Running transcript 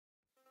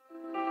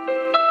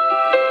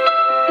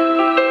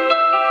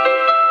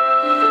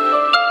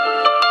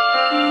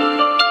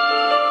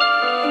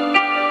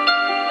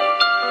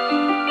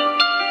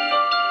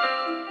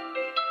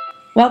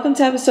Welcome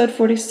to episode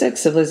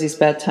 46 of Lizzie's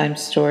Bedtime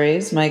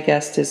Stories. My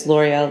guest is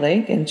L'Oreal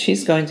Lake, and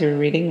she's going to be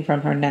reading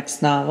from her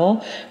next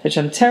novel, which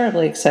I'm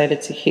terribly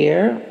excited to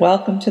hear.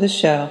 Welcome to the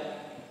show.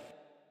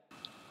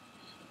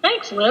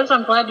 Thanks, Liz.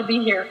 I'm glad to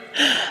be here.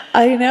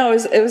 I know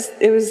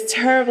it was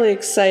terribly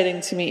exciting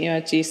to meet you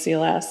at GC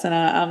last, and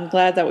I'm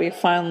glad that we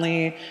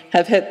finally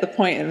have hit the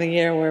point in the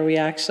year where we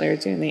actually are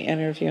doing the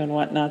interview and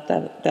whatnot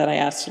that I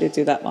asked you to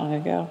do that long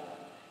ago.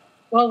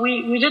 Well,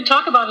 we did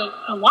talk about it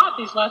a lot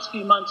these last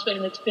few months,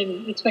 and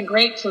it's been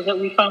great so that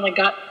we finally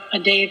got a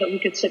day that we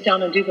could sit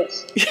down and do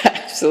this. Yeah,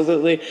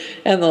 absolutely.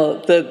 And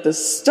the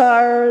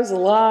stars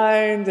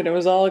aligned, and it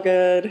was all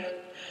good.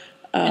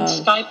 And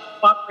Skype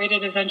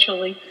cooperated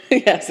eventually.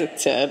 Yes, it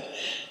did.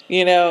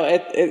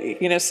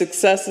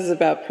 Success is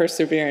about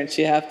perseverance.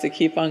 You have to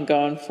keep on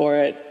going for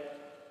it.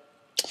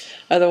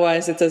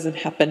 Otherwise, it doesn't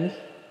happen.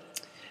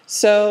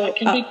 So,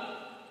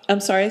 I'm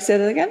sorry, say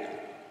that again?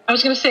 I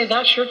was going to say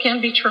that sure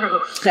can be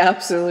true.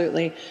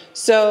 Absolutely.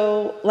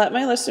 So let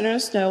my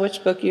listeners know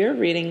which book you're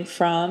reading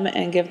from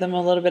and give them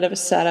a little bit of a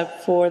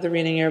setup for the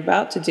reading you're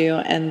about to do,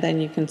 and then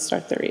you can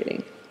start the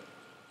reading.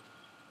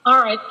 All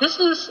right.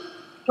 This is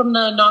from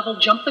the novel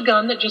Jump the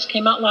Gun that just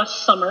came out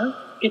last summer.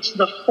 It's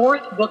the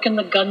fourth book in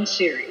the Gun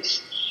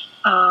series.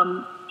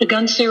 The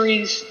Gun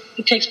series,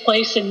 it takes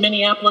place in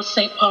Minneapolis,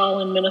 St. Paul,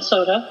 and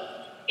Minnesota.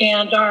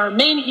 And our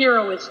main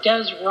hero is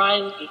Dez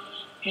Reilly,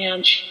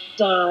 and she's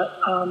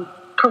a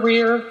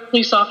career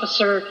police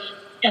officer.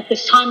 At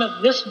this time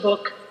of this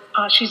book,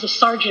 she's a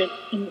sergeant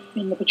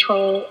in the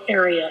patrol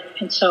area.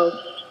 And so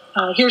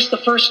here's the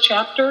first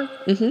chapter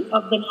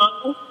of the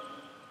novel.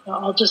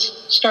 I'll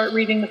just start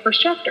reading the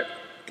first chapter.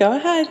 Go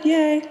ahead.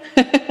 Yay.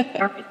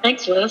 All right.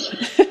 Thanks, Liz.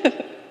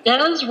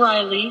 Dez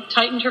Reilly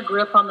tightened her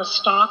grip on the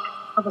stock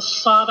of a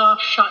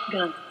sawed-off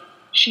shotgun.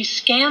 She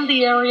scanned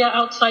the area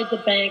outside the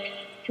bank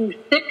through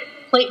thick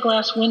plate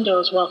glass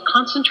windows while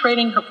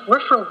concentrating her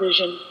peripheral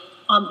vision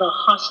on the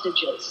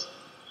hostages.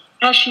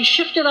 As she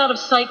shifted out of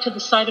sight to the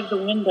side of the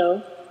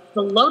window,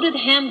 the loaded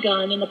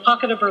handgun in the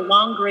pocket of her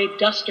long gray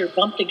duster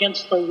bumped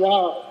against the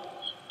wall.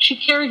 She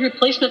carried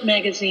replacement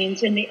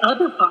magazines in the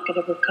other pocket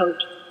of her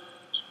coat.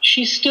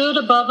 She stood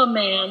above a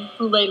man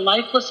who lay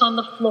lifeless on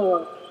the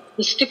floor,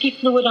 the sticky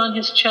fluid on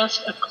his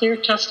chest a clear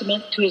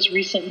testament to his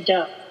recent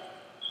death.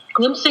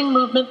 Glimpsing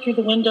movement through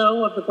the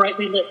window of the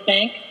brightly lit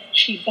bank,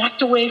 she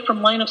backed away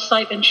from line of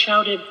sight and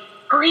shouted,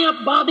 "Hurry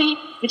up, Bobby!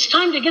 It's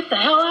time to get the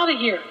hell out of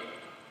here!"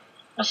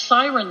 A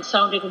siren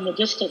sounded in the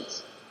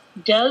distance.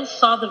 Dez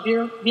saw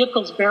the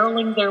vehicles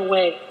barreling their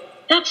way.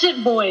 "That's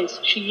it, boys,"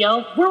 she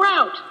yelled. "We're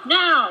out,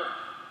 now!"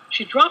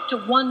 She dropped to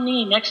one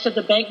knee next to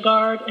the bank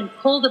guard and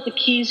pulled at the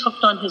keys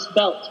hooked on his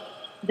belt.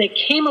 They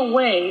came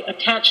away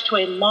attached to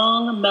a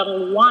long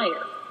metal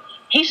wire.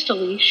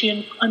 Hastily,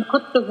 she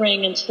unclipped the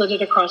ring and slid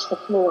it across the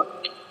floor.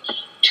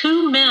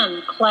 Two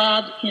men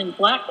clad in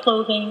black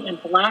clothing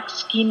and black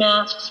ski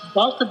masks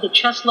vaulted the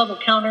chest-level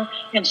counter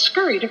and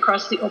scurried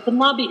across the open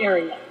lobby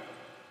area.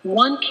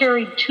 One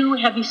carried two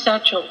heavy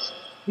satchels.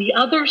 The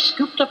other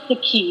scooped up the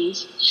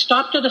keys,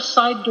 stopped at a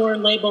side door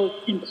labeled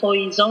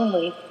Employees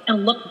Only,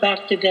 and looked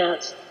back to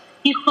Dez.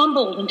 He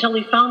fumbled until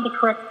he found the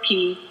correct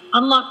key,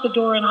 unlocked the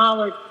door, and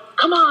hollered,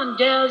 "Come on,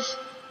 Dez!"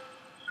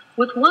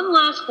 With one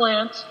last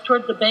glance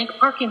toward the bank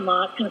parking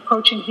lot and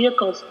approaching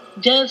vehicles,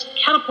 Dez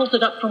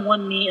catapulted up from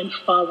one knee and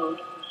followed.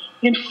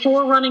 In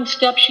 4 running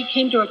steps, she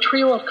came to a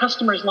trio of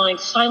customers lying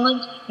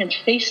silent and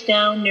face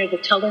down near the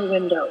teller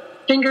window,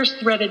 fingers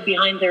threaded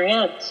behind their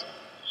heads.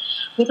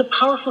 With a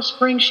powerful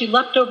spring, she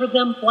leapt over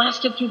them,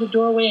 blasted through the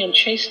doorway, and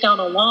chased down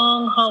a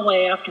long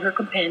hallway after her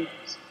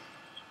companions.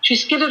 She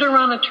skidded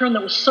around a turn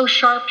that was so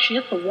sharp she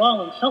hit the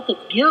wall and felt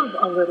it give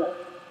a little.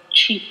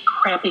 Cheap,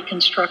 crappy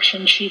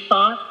construction, she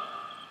thought.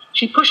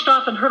 She pushed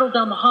off and hurtled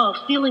down the hall,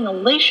 feeling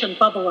elation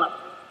bubble up.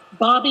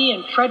 Bobby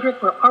and Frederick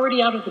were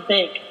already out of the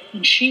bank,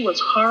 and she was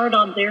hard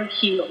on their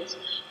heels.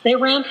 They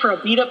ran for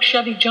a beat-up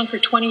Chevy junker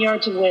 20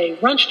 yards away,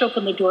 wrenched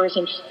open the doors,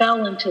 and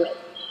fell into it.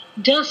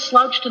 Dez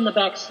slouched in the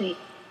back seat,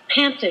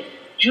 panting,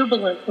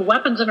 jubilant, the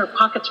weapons in her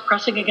pockets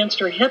pressing against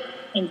her hip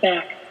and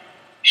back.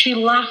 She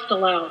laughed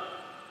aloud.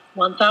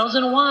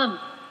 1001,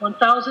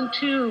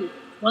 1002,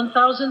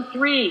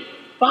 1003.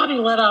 Bobby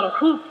let out a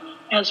whoop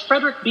as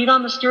Frederick beat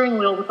on the steering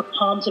wheel with the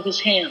palms of his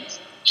hands.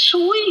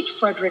 "Sweet,"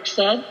 Frederick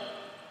said.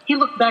 He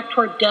looked back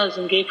toward Dez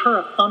and gave her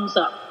a thumbs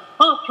up.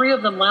 All 3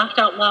 of them laughed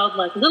out loud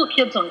like little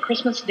kids on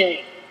Christmas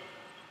Day.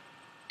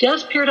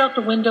 Dez peered out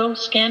the window,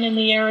 scanning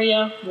the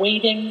area,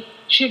 waiting.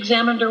 She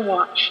examined her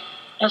watch.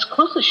 As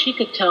close as she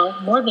could tell,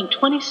 more than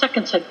 20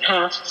 seconds had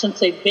passed since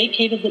they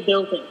vacated the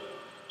building.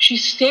 She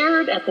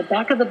stared at the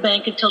back of the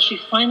bank until she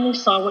finally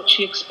saw what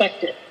she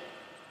expected.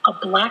 A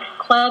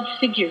black-clad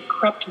figure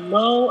crept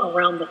low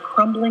around the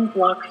crumbling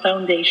block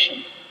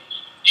foundation.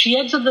 She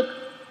exited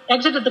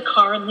the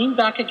car and leaned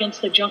back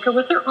against the junker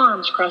with her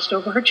arms crossed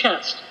over her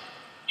chest.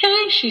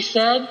 "Hey," she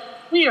said,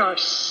 "we are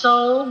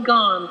so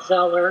gone,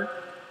 Zeller."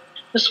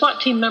 The SWAT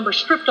team member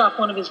stripped off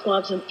one of his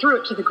gloves and threw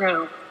it to the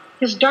ground.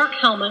 His dark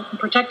helmet and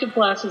protective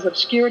glasses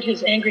obscured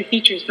his angry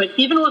features, but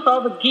even with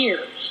all the gear,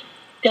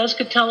 Dez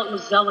could tell it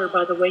was Zeller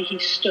by the way he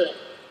stood.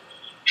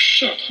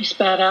 "Shit," he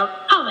spat out.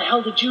 "How the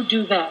hell did you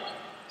do that?"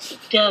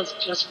 Dez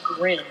just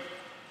grinned.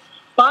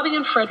 Bobby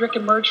and Frederick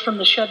emerged from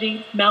the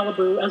Chevy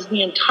Malibu as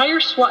the entire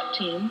SWAT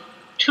team,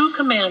 2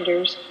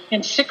 commanders,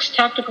 and 6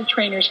 tactical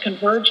trainers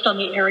converged on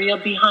the area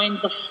behind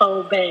the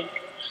faux bank.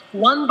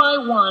 One by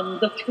one,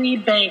 the 3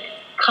 bank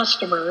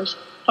customers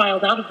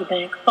filed out of the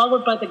bank,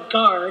 followed by the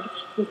guard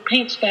with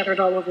paint spattered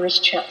all over his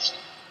chest.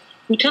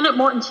 Lieutenant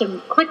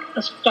Mortensen clicked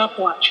a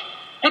stopwatch.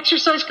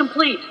 "Exercise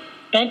complete.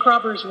 Bank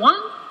robbers 1,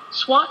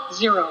 SWAT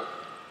 0.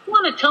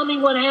 Want to tell me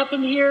what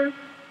happened here?"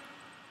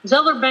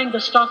 Zeller banged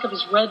the stock of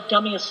his red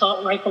dummy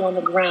assault rifle on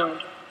the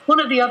ground. One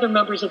of the other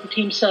members of the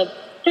team said,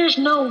 "There's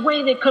no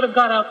way they could have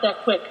got out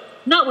that quick.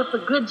 Not with the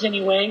goods,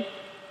 anyway."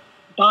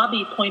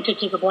 Bobby pointed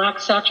to the black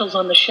satchels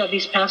on the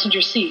Chevy's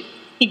passenger seat.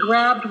 He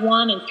grabbed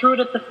one and threw it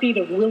at the feet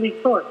of Willie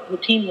Thorpe, the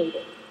team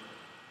leader.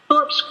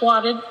 Thorpe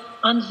squatted,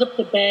 unzipped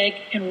the bag,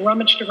 and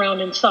rummaged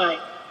around inside.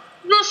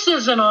 "This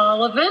isn't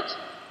all of it."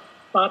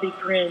 Bobby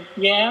grinned.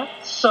 "Yeah,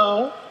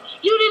 so?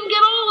 You didn't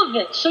get all of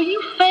it, so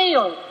you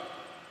failed."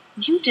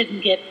 "You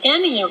didn't get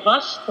any of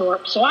us,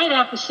 Thorpe, so I'd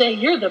have to say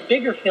you're the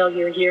bigger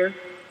failure here."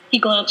 He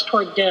glanced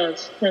toward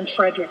Dez, then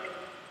Frederick.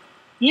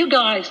 "You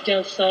guys,"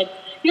 Dez said,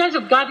 "you guys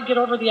have got to get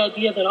over the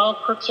idea that all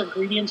crooks are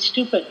greedy and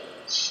stupid.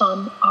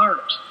 Some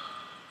aren't."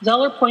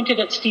 Zeller pointed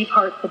at Steve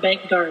Hart, the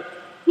bank guard.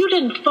 "You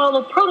didn't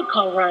follow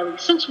protocol, Reilly.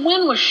 Since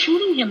when was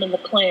shooting him in the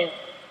plan?"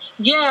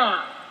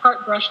 "Yeah,"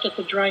 Hart brushed at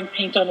the drying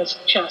paint on his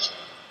chest.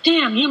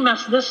 "Damn, you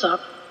messed this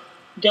up."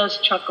 Dez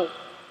chuckled.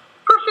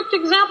 "Perfect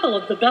example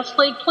of the best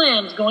laid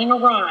plans going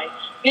awry.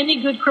 Any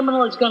good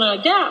criminal is going to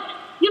adapt.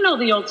 You know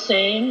the old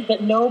saying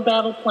that no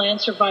battle plan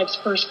survives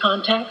first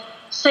contact?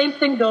 Same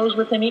thing goes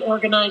with any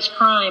organized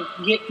crime.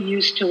 Get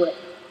used to it."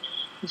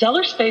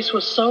 Zeller's face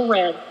was so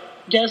red,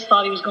 Dez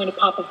thought he was going to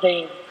pop a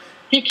vein.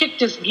 He kicked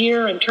his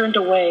gear and turned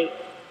away.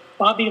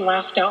 Bobby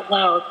laughed out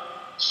loud.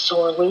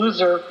 "Sore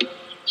loser."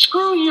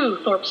 "Screw you,"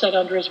 Thorpe said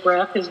under his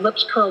breath, his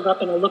lips curled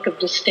up in a look of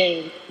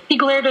disdain. He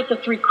glared at the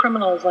 3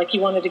 criminals like he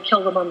wanted to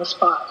kill them on the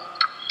spot.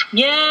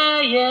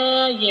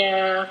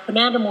 Yeah.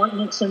 Commander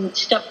Mortensen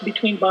stepped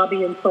between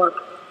Bobby and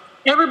Thorpe.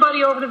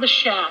 "Everybody over to the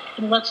shack,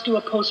 and let's do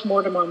a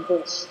post-mortem on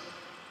this."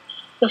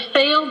 The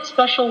failed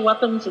Special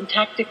Weapons and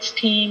Tactics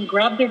team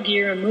grabbed their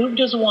gear and moved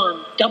as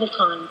one, double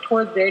time,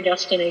 toward their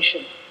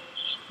destination.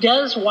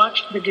 Dez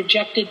watched the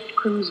dejected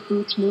crew's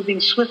boots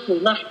moving swiftly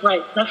left,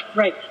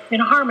 right, in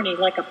harmony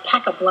like a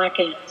pack of black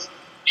ants.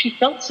 She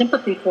felt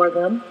sympathy for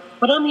them,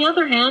 but on the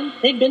other hand,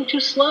 they'd been too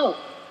slow.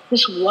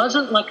 This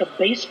wasn't like a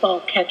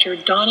baseball catcher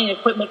donning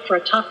equipment for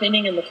a tough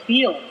inning in the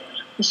field.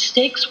 The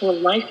stakes were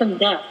life and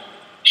death.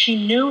 She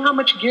knew how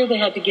much gear they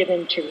had to get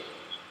into.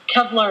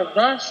 Kevlar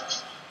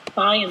vests,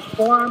 thigh and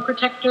forearm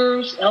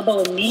protectors, elbow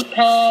and knee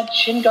pads,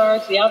 shin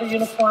guards, the outer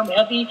uniform,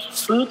 heavy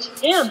boots,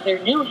 and their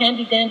new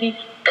handy-dandy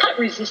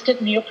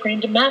cut-resistant neoprene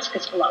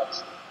Damascus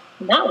gloves.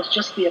 And that was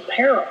just the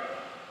apparel.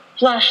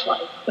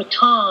 Flashlight,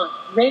 baton,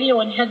 radio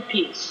and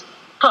headpiece,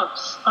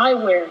 cuffs,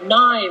 eyewear,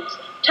 knives,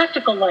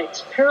 tactical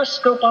lights,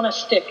 periscope on a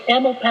stick,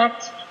 ammo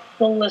packs,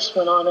 the list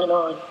went on and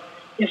on.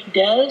 If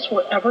Dez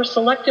were ever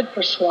selected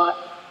for SWAT,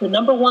 the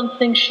number one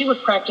thing she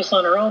would practice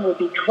on her own would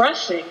be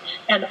dressing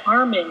and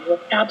arming with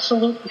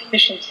absolute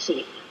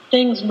efficiency.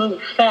 Things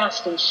move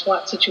fast in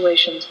SWAT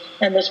situations,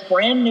 and this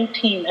brand new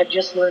team had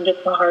just learned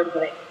it the hard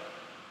way.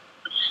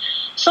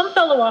 Some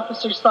fellow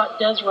officers thought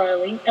Dez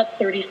Reilly, at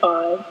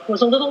 35,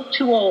 was a little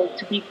too old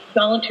to be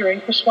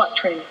volunteering for SWAT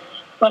training,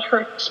 but her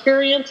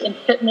experience and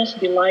fitness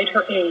belied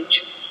her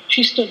age.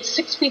 She stood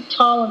 6 feet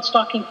tall in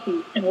stocking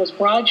feet and was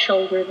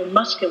broad-shouldered and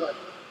muscular,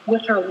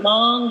 with her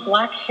long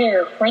black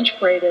hair French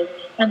braided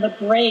and the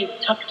braid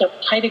tucked up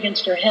tight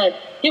against her head.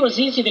 It was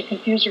easy to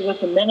confuse her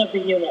with the men of the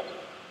unit.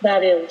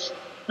 That is,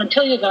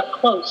 until you got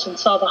close and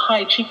saw the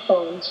high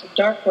cheekbones,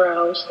 dark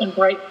brows, and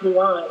bright blue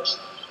eyes.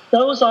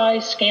 Those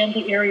eyes scanned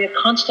the area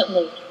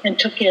constantly and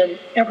took in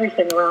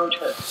everything around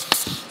her.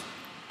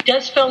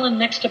 Dez fell in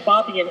next to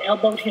Bobby and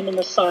elbowed him in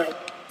the side.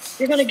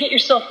 "You're going to get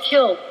yourself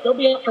killed. They'll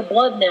be out for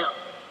blood now."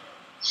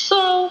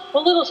 So, a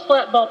little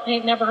splat ball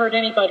paint never hurt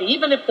anybody,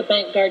 even if the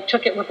bank guard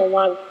took it with a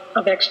lot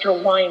of extra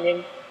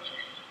whining.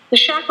 The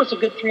shack was a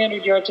good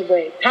 300 yards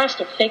away, past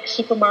a fake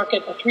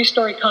supermarket, a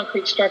 3-story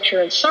concrete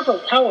structure, and several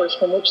towers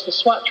from which the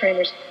SWAT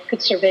trainers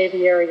could survey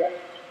the area.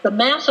 The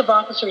mass of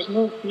officers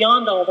moved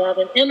beyond all that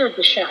and entered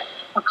the shack,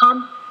 a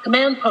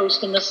command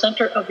post in the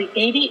center of the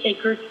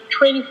 80-acre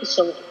training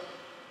facility.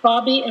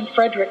 Bobby and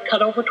Frederick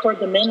cut over toward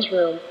the men's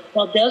room,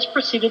 while Dez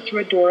proceeded through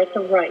a door at the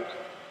right.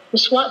 The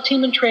SWAT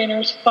team and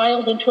trainers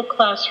filed into a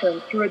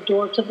classroom through a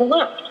door to the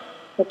left.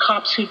 The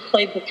cops who'd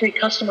played the 3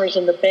 customers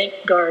and the bank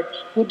guard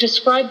would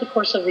describe the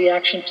course of the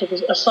action to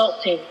the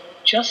assault team,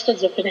 just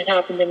as if it had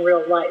happened in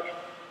real life.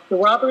 The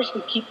robbers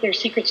would keep their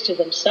secrets to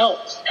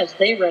themselves as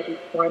they readied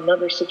for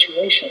another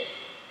situation.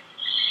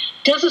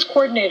 Dez's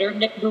coordinator,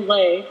 Nick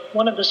Boulay,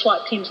 one of the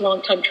SWAT team's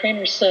longtime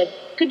trainers, said,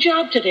 "Good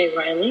job today,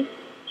 Reilly."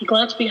 He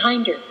glanced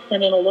behind her,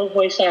 then in a low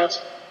voice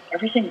asked,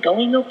 "Everything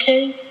going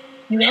okay?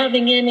 You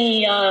having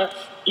any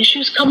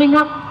issues coming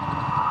up?"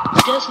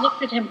 Dez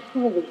looked at him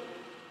coolly.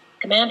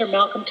 Commander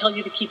Malcolm tell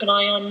you to keep an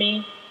eye on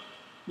me?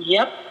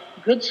 Yep,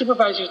 good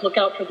supervisors look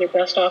out for their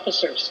best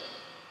officers.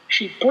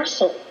 She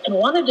bristled and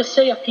wanted to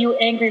say a few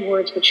angry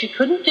words, but she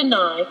couldn't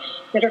deny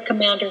that her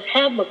commander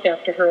had looked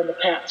after her in the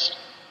past.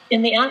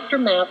 In the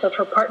aftermath of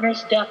her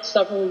partner's death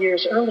several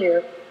years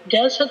earlier,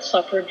 Dez had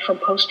suffered from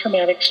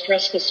post-traumatic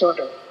stress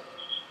disorder.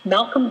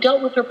 Malcolm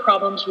dealt with her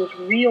problems with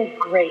real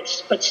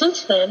grace, but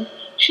since then,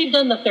 she'd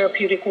done the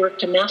therapeutic work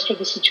to master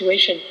the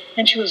situation,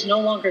 and she was no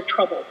longer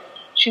troubled.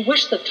 She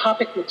wished the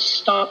topic would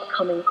stop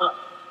coming up.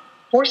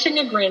 Forcing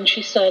a grin,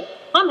 she said,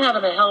 "I'm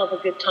having a hell of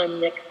a good time,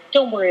 Nick.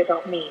 Don't worry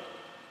about me.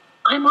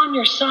 I'm on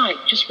your side.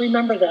 Just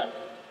remember that."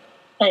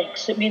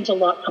 "Thanks. It means a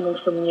lot coming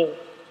from you."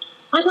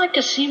 "I'd like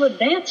to see you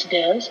advance,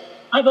 Dez.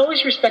 I've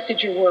always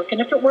respected your work,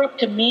 and if it were up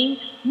to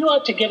me, you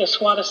ought to get a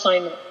SWAT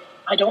assignment.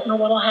 I don't know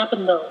what'll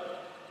happen, though.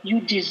 You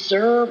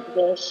deserve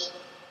this."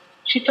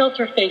 She felt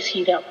her face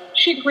heat up.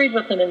 She agreed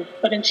with him,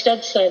 but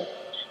instead said,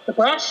 "The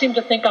brass seem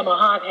to think I'm a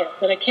hothead,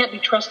 that I can't be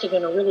trusted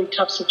in a really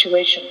tough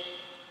situation."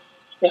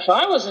 "If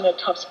I was in a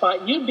tough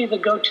spot, you'd be the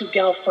go-to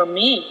gal for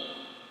me."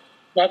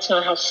 "That's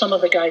not how some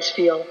of the guys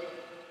feel."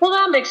 "Well,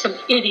 that makes them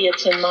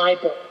idiots in my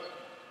book."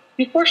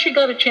 Before she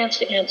got a chance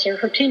to answer,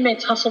 her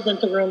teammates hustled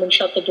into the room and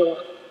shut the door.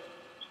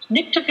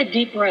 Nick took a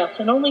deep breath,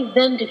 and only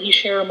then did he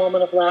share a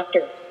moment of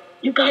laughter.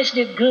 "You guys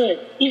did good,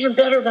 even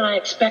better than I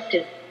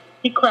expected."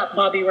 He clapped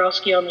Bobby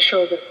Rowski on the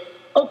shoulder.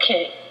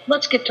 "Okay,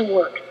 let's get to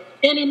work.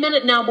 Any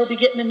minute now we'll be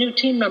getting a new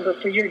team member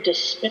for your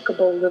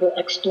despicable little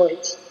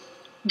exploits."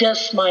 Dez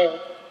smiled.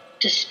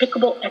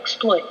 Despicable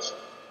exploits.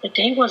 The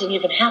day wasn't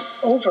even half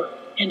over,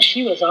 and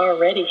she was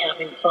already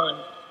having fun.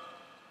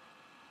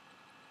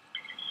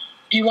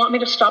 Do you want me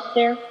to stop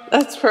there?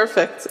 That's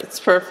perfect. It's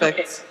perfect.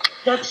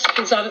 Okay.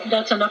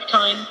 That's enough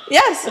time?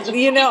 Yes.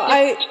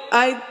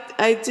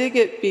 I dig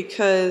it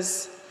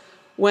because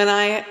when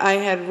I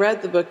had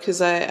read the book,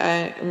 because I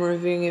am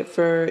reviewing it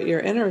for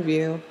your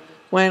interview,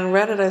 when I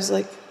read it, I was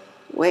like,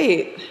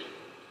 wait,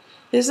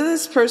 isn't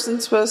this person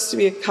supposed to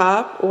be a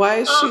cop? Why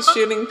is she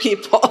shooting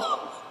people?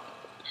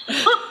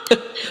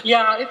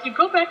 Yeah, if you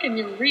go back and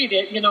you read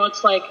it,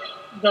 it's like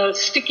the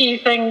sticky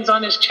things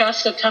on his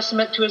chest, a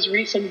testament to his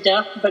recent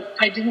death, but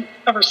I didn't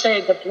ever say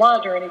the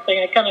blood or anything.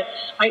 I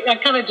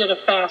kind of did a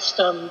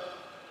fast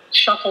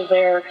shuffle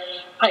there.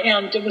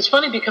 And it was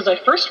funny because I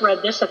first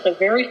read this at the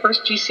very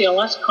first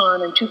GCLS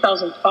con in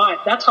 2005.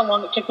 That's how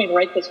long it took me to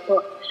write this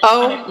book.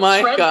 Oh,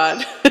 my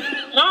God.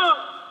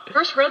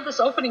 First read this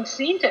opening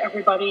scene to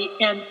everybody,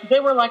 and they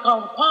were like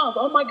all appalled.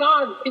 "Oh, my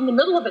God." In the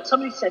middle of it,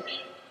 somebody said,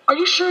 "Are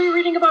you sure you're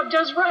reading about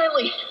Dez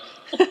Reilly?"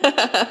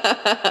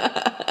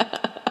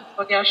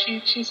 Well, yeah,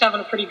 she's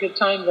having a pretty good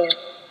time there.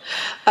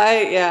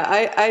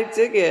 I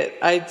dig it.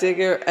 I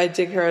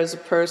dig her as a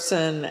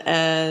person,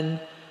 and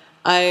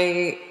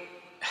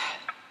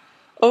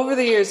over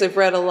the years I've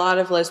read a lot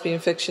of lesbian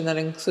fiction that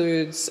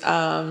includes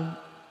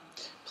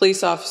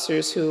police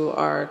officers who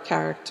are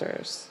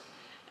characters,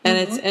 and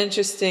it's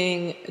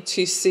interesting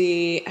to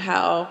see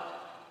how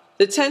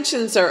the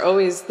tensions are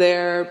always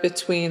there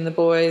between the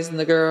boys and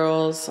the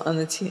girls on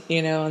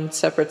on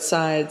separate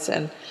sides.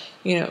 And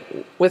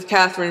with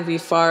Catherine V.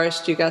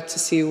 Forrest, you got to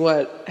see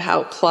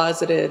how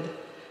closeted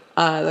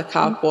the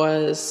cop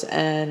was,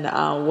 and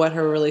what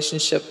her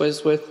relationship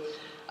was with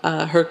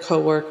her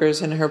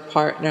coworkers and her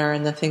partner,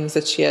 and the things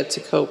that she had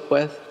to cope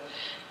with.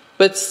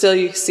 But still,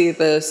 you see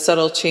the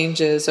subtle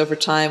changes over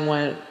time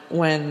when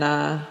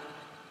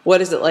what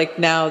is it like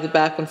now? The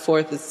back and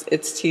forth,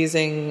 it's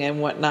teasing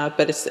and whatnot,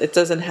 but it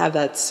doesn't have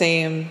that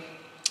same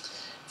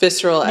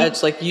visceral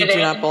edge, like you do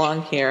not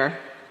belong here.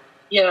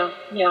 Yeah,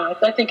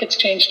 I think it's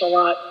changed a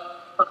lot.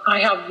 I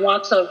have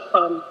lots of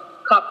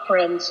cop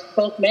friends,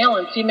 both male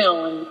and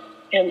female,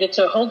 and it's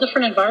a whole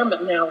different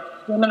environment now.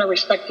 Women are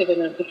respected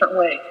in a different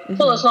way.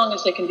 Well, as long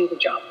as they can do the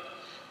job.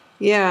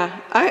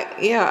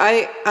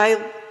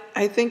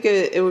 I think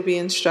it would be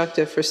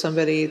instructive for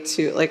somebody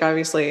to, like,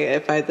 obviously,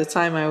 if I had the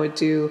time, I would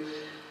do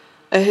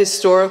a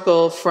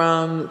historical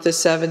from the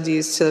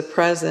 70s to the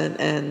present,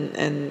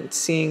 and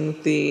seeing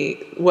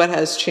what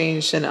has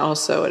changed and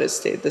also what has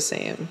stayed the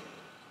same.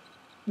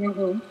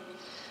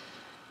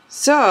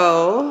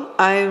 So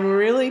I'm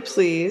really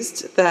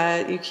pleased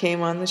that you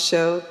came on the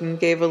show and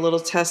gave a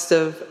little test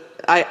of.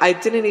 I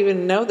didn't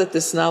even know that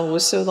this novel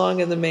was so long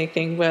in the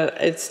making, but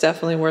it's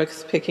definitely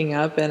worth picking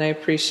up, and I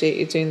appreciate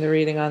you doing the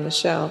reading on the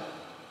show.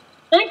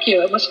 Thank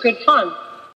you. It was good fun.